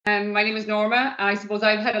My name is Norma. I suppose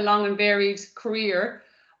I've had a long and varied career.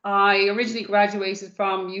 I originally graduated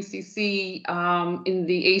from UCC in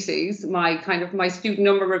the 80s. My student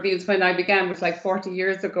number reveals when I began was like 40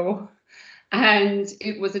 years ago. And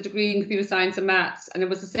it was a degree in computer science and maths. And it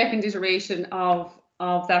was the second iteration of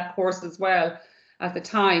that course as well at the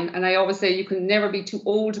time. And I always say you can never be too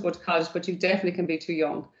old to go to college, but you definitely can be too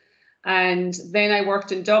young. And then I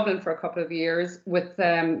worked in Dublin for a couple of years with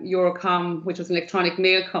Eurocom, which was an electronic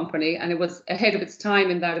mail company. And it was ahead of its time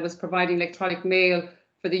in that it was providing electronic mail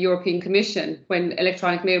for the European Commission when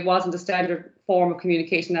electronic mail wasn't a standard form of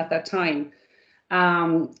communication at that time.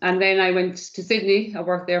 And then I went to Sydney. I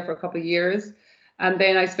worked there for a couple of years. And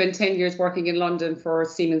then I spent 10 years working in London for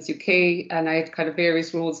Siemens UK. And I had kind of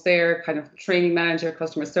various roles there, kind of training manager,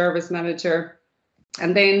 customer service manager.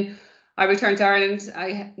 And then I returned to Ireland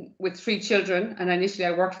with 3 children, and initially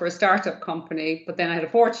I worked for a startup company, but then I had a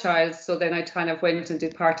 4th child, so then I kind of went and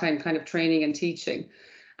did part-time kind of training and teaching.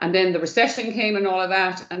 And then the recession came and all of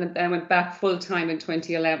that, and I went back full-time in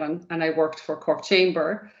 2011, and I worked for Cork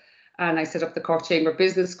Chamber, and I set up the Cork Chamber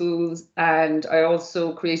Business Schools, and I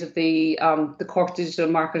also created the Cork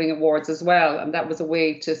Digital Marketing Awards as well, and that was a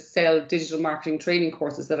way to sell digital marketing training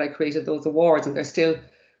courses that I created those awards, and they're still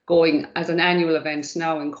going as an annual event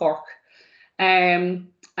now in Cork. And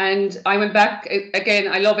I went back again.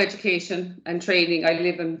 I love education and training. I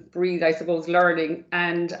live and breathe, I suppose, learning.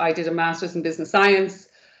 And I did a master's in business science.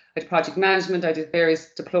 I did project management. I did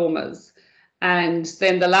various diplomas. And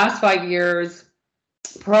then the last 5 years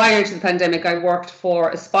prior to the pandemic, I worked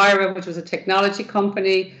for Aspira, which was a technology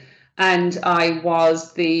company. And I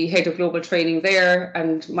was the head of global training there.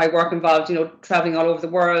 And my work involved, traveling all over the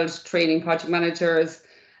world, training project managers.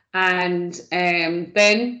 And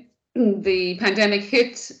then the pandemic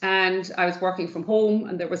hit and I was working from home,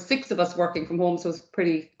 and there were 6 of us working from home, so it was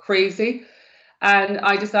pretty crazy. And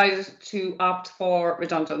I decided to opt for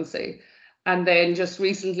redundancy. And then just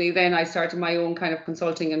recently, then I started my own kind of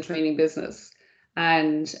consulting and training business.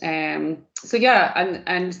 And so yeah,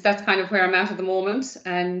 and that's kind of where I'm at the moment.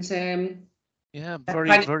 And yeah,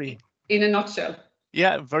 very in a nutshell.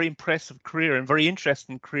 Yeah, very impressive career and very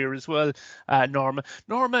interesting career as well, Norma.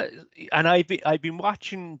 Norma, and I've been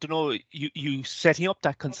watching, you setting up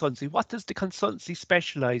that consultancy. What does the consultancy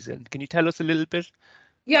specialize in? Can you tell us a little bit?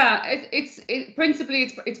 Yeah,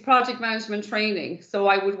 principally it's project management training. So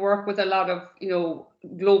I would work with a lot of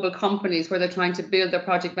global companies where they're trying to build their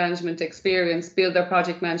project management experience, build their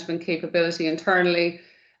project management capability internally,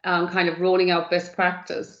 kind of rolling out best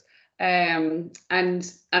practice. And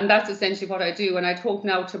that's essentially what I do. And I'd hope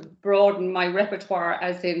now to broaden my repertoire,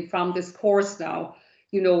 as in from this course now,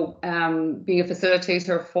 being a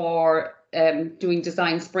facilitator for doing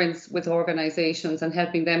design sprints with organizations and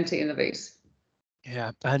helping them to innovate.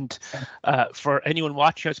 Yeah, and for anyone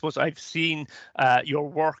watching, I suppose I've seen your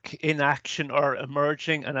work in action or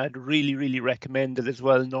emerging, and I'd really, really recommend it as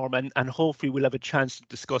well, Norman. And hopefully we'll have a chance to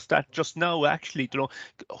discuss that just now. Actually,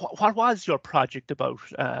 what was your project about?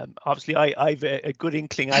 Obviously, I've a good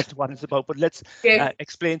inkling as to what it's about, but let's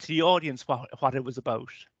explain to the audience what it was about.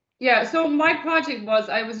 Yeah, so my project was,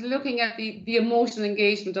 I was looking at the emotional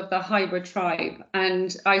engagement of the hybrid tribe,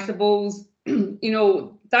 and I suppose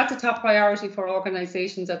that's a top priority for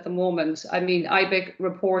organizations at the moment. I mean, IBEC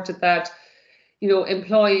reported that,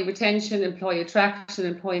 employee retention, employee attraction,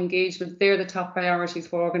 employee engagement, they're the top priorities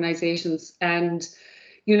for organizations. And,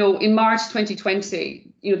 in March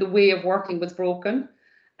 2020, the way of working was broken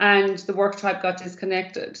and the work tribe got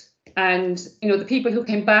disconnected. And, the people who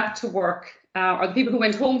came back to work or the people who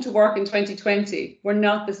went home to work in 2020 were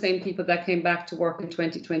not the same people that came back to work in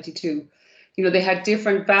 2022. They had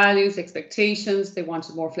different values, expectations, they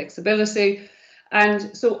wanted more flexibility.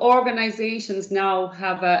 And so organizations now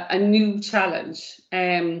have a new challenge,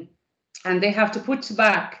 and they have to put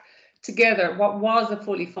back together what was a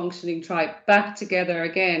fully functioning tribe back together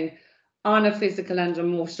again on a physical and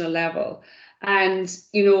emotional level. And,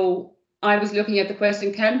 I was looking at the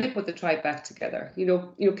question, can they put the tribe back together?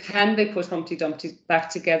 Can they put Humpty Dumpty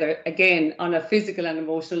back together again on a physical and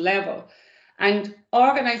emotional level? And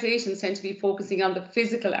organizations tend to be focusing on the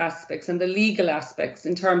physical aspects and the legal aspects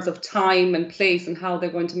in terms of time and place and how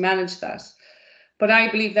they're going to manage that. But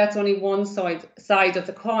I believe that's only one side of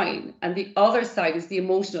the coin. And the other side is the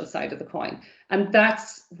emotional side of the coin. And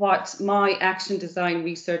that's what my action design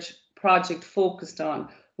research project focused on,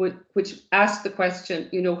 which asked the question,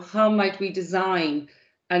 how might we design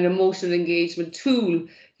an emotional engagement tool,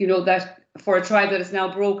 that for a tribe that is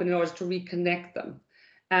now broken in order to reconnect them.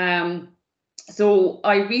 So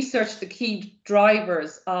I researched the key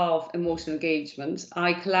drivers of emotional engagement.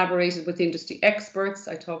 I collaborated with industry experts.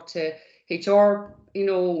 I talked to HR,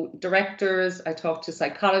 directors, I talk to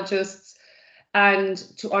psychologists, and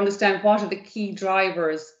to understand what are the key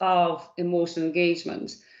drivers of emotional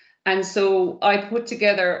engagement. And so I put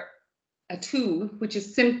together a tool which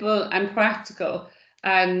is simple and practical,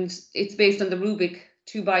 and it's based on the rubric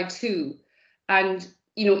 2x2. And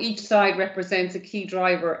each side represents a key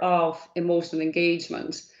driver of emotional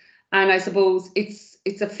engagement. And I suppose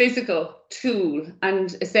it's a physical tool,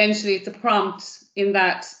 and essentially it's a prompt in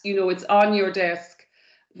that it's on your desk.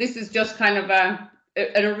 This is just kind of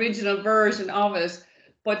an original version of it,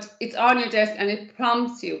 but it's on your desk and it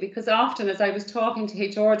prompts you, because often, as I was talking to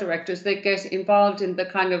HR directors, they get involved in the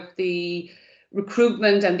kind of the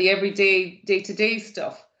recruitment and the everyday day-to-day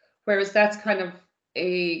stuff, whereas that's kind of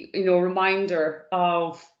a reminder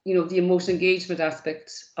of the emotional engagement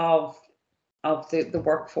aspect of the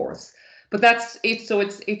workforce. But that's it. So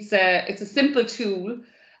it's a simple tool,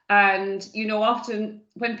 and often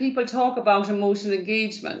when people talk about emotional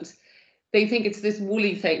engagement, they think it's this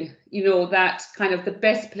woolly thing, that kind of the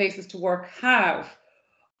best places to work have,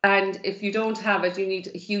 and if you don't have it, you need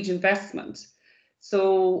a huge investment.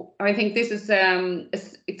 So I think this is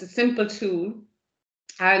it's a simple tool,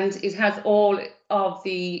 and it has all of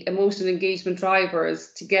the emotional engagement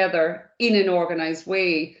drivers together in an organized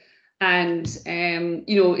way, and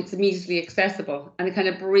it's immediately accessible, and it kind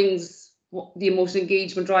of brings the emotional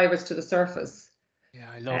engagement drivers to the surface. Yeah,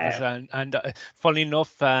 I love it. And funny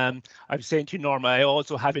enough, I was saying to you, Norma, I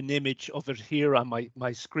also have an image of it here on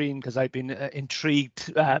my screen because I've been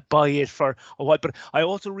intrigued by it for a while. But I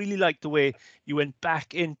also really like the way you went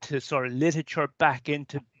back into sort of literature, back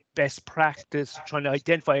into best practice, trying to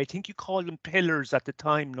identify, I think you called them pillars at the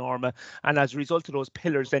time, Norma, and as a result of those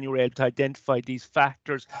pillars, then you were able to identify these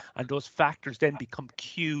factors, and those factors then become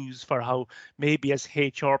cues for how maybe as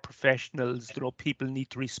HR professionals, people need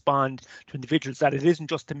to respond to individuals, that it isn't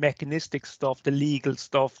just the mechanistic stuff, the legal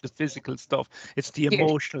stuff, the physical stuff, it's the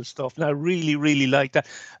emotional stuff. And I really, really like that.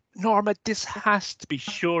 Norma, this has to be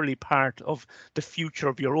surely part of the future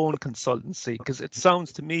of your own consultancy, because it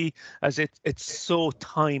sounds to me as it's so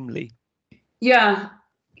timely. Yeah,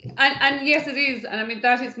 and yes, it is. And I mean,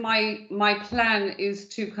 that is my plan, is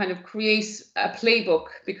to kind of create a playbook,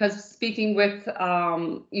 because speaking with,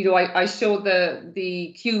 I showed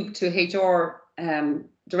the cube to HR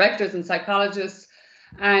directors and psychologists,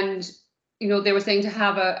 and, they were saying to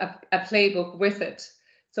have a playbook with it.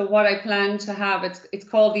 So what I plan to have, it's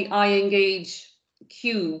called the I Engage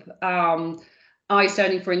Cube. I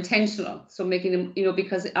standing for intentional. So making them,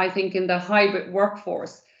 because I think in the hybrid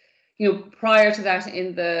workforce, prior to that,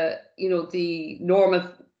 in the, the normal,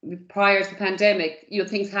 prior to the pandemic,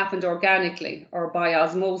 things happened organically or by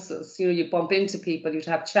osmosis. You bump into people, you'd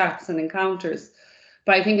have chats and encounters.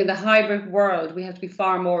 But I think in the hybrid world, we have to be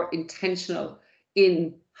far more intentional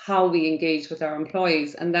in how we engage with our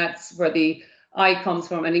employees. And that's where the I comes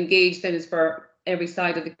from. And engage then is for every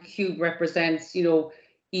side of the cube represents,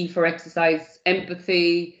 E for exercise,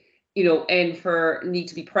 empathy, N for need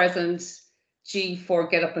to be present, G for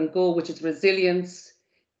get up and go, which is resilience,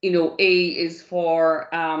 A is for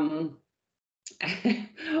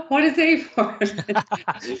what is A for?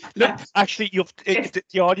 Look, actually,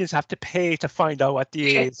 the audience have to pay to find out what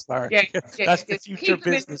the A is for. That's the future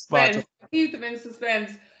business model. Keep them in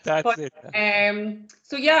suspense. That's it.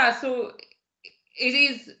 So yeah, so it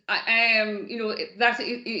is,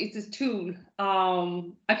 it's a tool.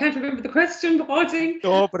 I can't remember the question,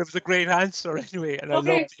 No, but it was a great answer anyway, and I love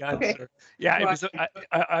the answer. Okay. Yeah, it was.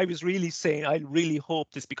 I was really saying, I really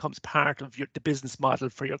hope this becomes part of the business model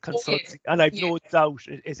for your consultancy, and I've no doubt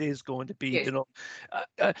it is going to be.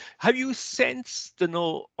 Have you sensed,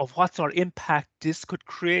 of what sort of impact this could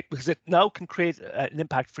create? Because it now can create an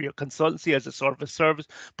impact for your consultancy as a sort of a service,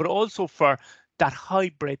 but also for that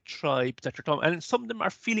hybrid tribe that you're talking, and some of them are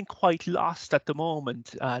feeling quite lost at the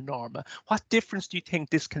moment, Norma. What difference do you think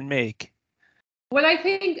this can make? Well, I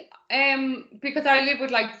think because I live with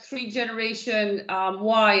like 3 generation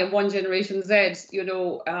Y and 1 generation Z,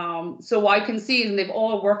 so I can see, and they've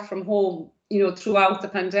all worked from home, throughout the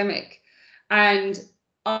pandemic. And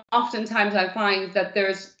oftentimes I find that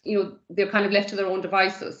there's, they're kind of left to their own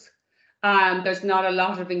devices, and there's not a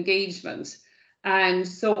lot of engagement. And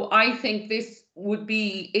so I think this would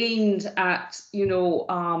be aimed at,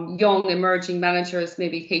 young emerging managers,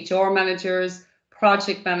 maybe HR managers,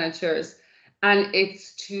 project managers, and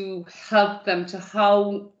it's to help them to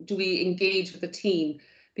how do we engage with the team?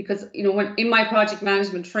 Because, when in my project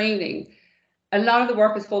management training, a lot of the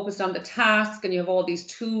work is focused on the task, and you have all these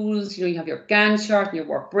tools, you have your Gantt chart and your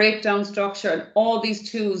work breakdown structure and all these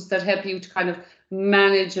tools that help you to kind of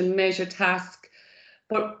manage and measure tasks.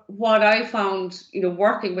 But what I found,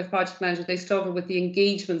 working with project managers, they struggle with the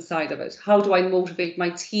engagement side of it. How do I motivate my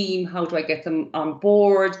team? How do I get them on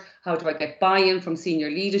board? How do I get buy-in from senior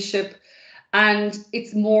leadership? And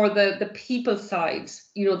it's more the people side,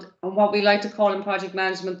 and what we like to call in project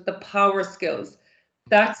management, the power skills.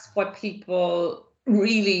 That's what people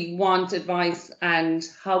really want advice, and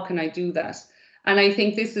how can I do that? And I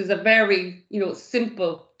think this is a very,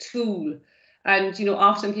 simple tool. And,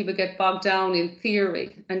 often people get bogged down in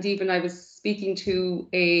theory. And even I was speaking to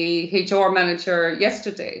a HR manager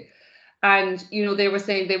yesterday, and, they were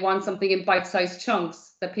saying they want something in bite-sized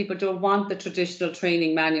chunks, that people don't want the traditional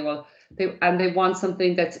training manual. They want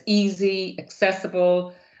something that's easy,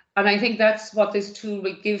 accessible. And I think that's what this tool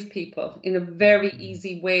will give people in a very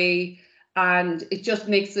easy way. And it just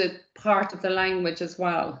makes it part of the language as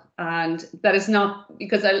well. And that is not,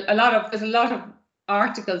 because there's a lot of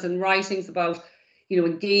articles and writings about,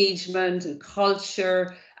 engagement and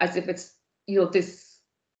culture, as if it's, this,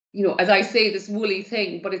 as I say, this woolly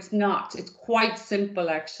thing, but it's not. It's quite simple,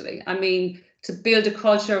 actually. I mean, to build a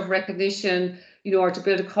culture of recognition, or to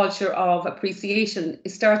build a culture of appreciation, it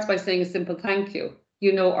starts by saying a simple thank you,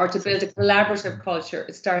 or to build a collaborative culture,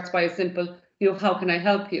 it starts by a simple, how can I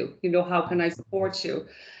help you? How can I support you?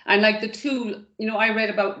 And like the tool, I read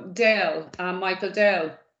about Dell, Michael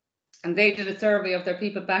Dell, and they did a survey of their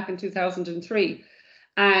people back in 2003.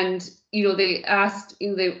 And, they asked,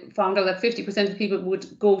 they found out that 50% of people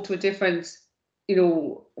would go to a different,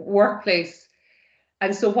 workplace.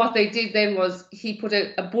 And so what they did then was he put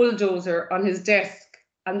a bulldozer on his desk,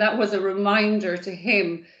 and that was a reminder to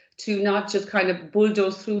him to not just kind of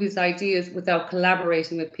bulldoze through his ideas without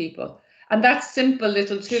collaborating with people. And that's simple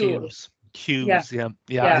little tool. Cues, yeah.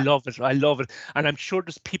 I love it. And I'm sure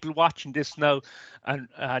there's people watching this now, and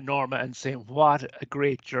Norma, and saying, what a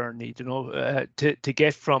great journey, to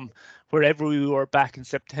get from wherever we were back in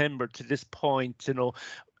September to this point,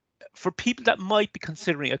 for people that might be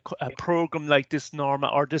considering a program like this, Norma,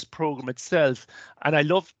 or this program itself. And I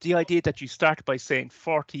love the idea that you started by saying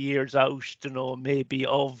 40 years out, maybe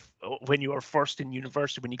of when you were first in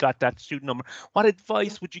university, when you got that student number. What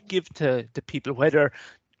advice would you give to people, whether,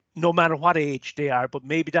 no matter what age they are, but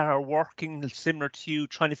maybe that are working similar to you,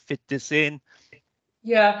 trying to fit this in?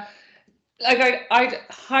 Yeah. Like I'd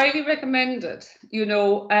highly recommend it,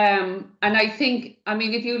 and I think,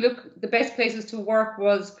 if you look, the best places to work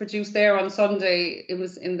was produced there on Sunday. It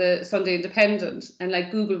was in the Sunday Independent, and like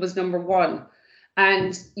Google was #1.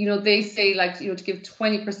 And, they say, like, to give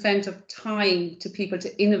 20% of time to people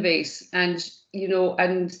to innovate, and,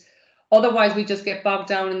 and otherwise we just get bogged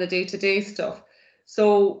down in the day-to-day stuff.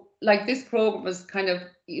 So like this program was kind of,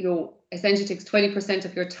 essentially takes 20%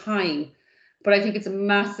 of your time, but I think it's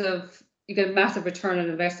you get a massive return on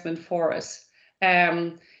investment for it.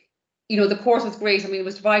 The course was great. It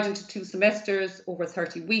was divided into 2 semesters over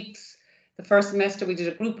 30 weeks. The first semester we did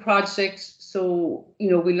a group project. So,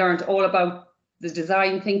 we learned all about the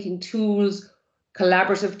design thinking tools,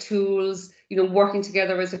 collaborative tools, working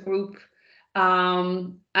together as a group.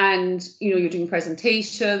 And, you're doing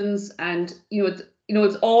presentations, and,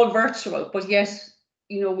 it's all virtual, but yet,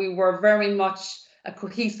 we were very much a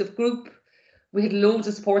cohesive group. We had loads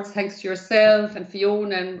of supports, thanks to yourself and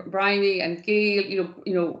Fiona and Bryony and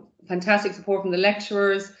Gail, fantastic support from the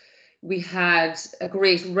lecturers. We had a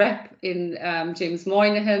great rep in James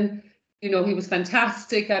Moynihan. He was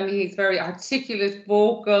fantastic. He's very articulate,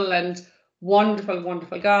 vocal, and wonderful,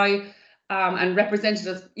 wonderful guy, and represented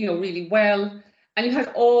us, really well. And you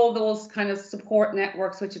had all those kind of support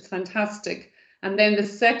networks, which is fantastic. And then the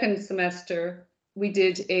second semester, we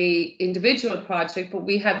did a individual project, but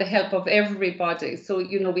we had the help of everybody. So,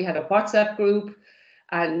 we had a WhatsApp group,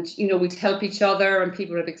 and, we'd help each other, and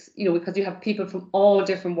people had, because you have people from all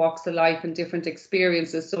different walks of life and different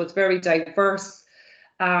experiences. So it's very diverse,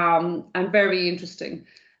 and very interesting.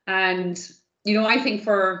 And, I think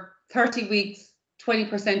for 30 weeks,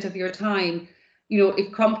 20% of your time,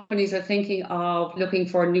 if companies are thinking of looking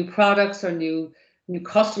for new products or new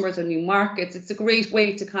customers or new markets, it's a great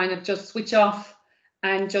way to kind of just switch off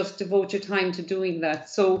and just devote your time to doing that.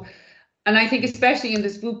 So, and I think especially in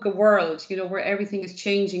this VUCA world, where everything is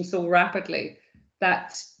changing so rapidly,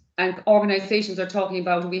 and organizations are talking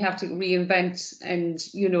about we have to reinvent, and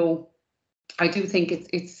I do think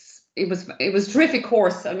it was a terrific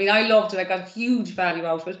course. I loved it. I got huge value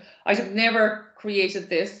out of it. I'd have never created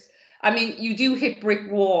this. You do hit brick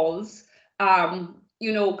walls,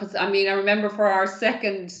 because I remember for our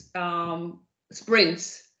second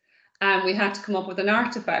sprint, and we had to come up with an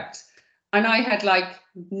artifact, and I had like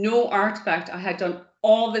no artifact. I had done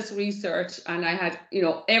all this research, and I had,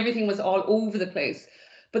 everything was all over the place.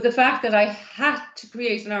 But the fact that I had to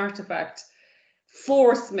create an artifact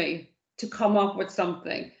forced me to come up with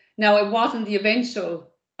something. Now, it wasn't the eventual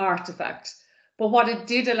artifact, but what it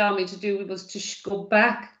did allow me to do was to go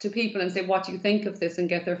back to people and say, what do you think of this, and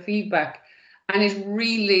get their feedback. And it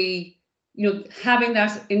really, having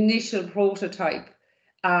that initial prototype,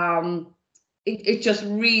 it just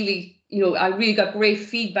really, I really got great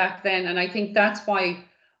feedback then. And I think that's why,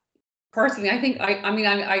 personally, I think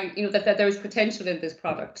that there is potential in this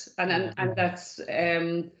product, and that's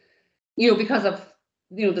because of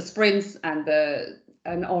the sprints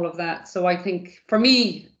and all of that. So I think for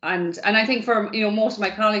me, and I think for most of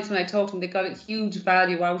my colleagues, when I talk to them, they got a huge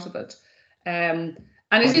value out of it.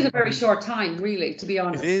 And it is a very short time, really, to be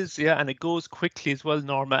honest. It is, yeah, and it goes quickly as well,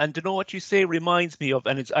 Norma. And what you say reminds me of,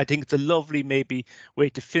 and I think it's a lovely maybe way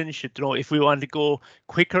to finish it. If we want to go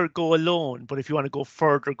quicker, go alone, but if you want to go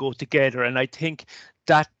further, go together. And I think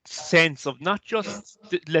that sense of not just,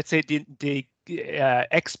 let's say, the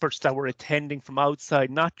experts that were attending from outside,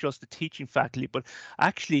 not just the teaching faculty, but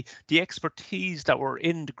actually the expertise that were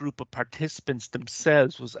in the group of participants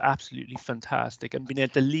themselves was absolutely fantastic, and being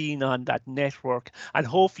able to lean on that network and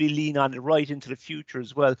hopefully lean on it right into the future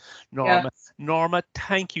as well. Norma, yeah. Norma,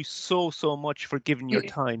 thank you so much for giving your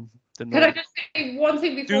time. Can I just say one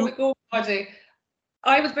thing before we go, Audrey?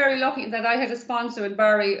 I was very lucky that I had a sponsor in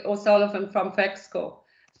Barry O'Sullivan from Fexco,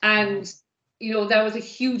 and that was a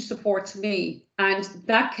huge support to me, and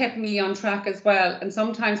that kept me on track as well. And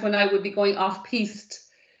sometimes when I would be going off piste,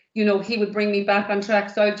 he would bring me back on track.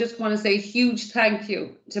 So I just want to say a huge thank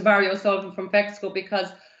you to Barry O'Sullivan from Fexco,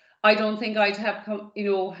 because I don't think I'd have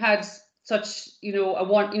had such a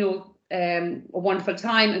wonderful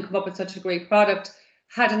time and come up with such a great product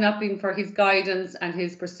had it not been for his guidance and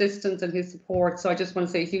his persistence and his support. So I just want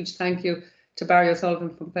to say a huge thank you to Barry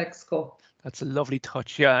O'Sullivan from Fexco. That's a lovely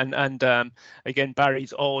touch, yeah. And again,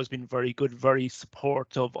 Barry's always been very good, very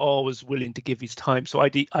supportive, always willing to give his time. So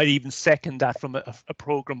I'd even second that from a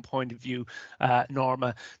program point of view,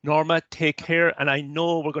 Norma. Norma, take care, and I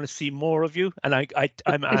know we're going to see more of you, and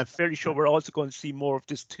I'm fairly sure we're also going to see more of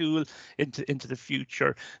this tool into the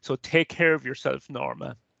future. So take care of yourself,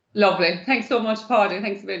 Norma. Lovely. Thanks so much, Paddy.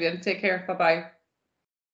 Thanks a million. Take care. Bye-bye.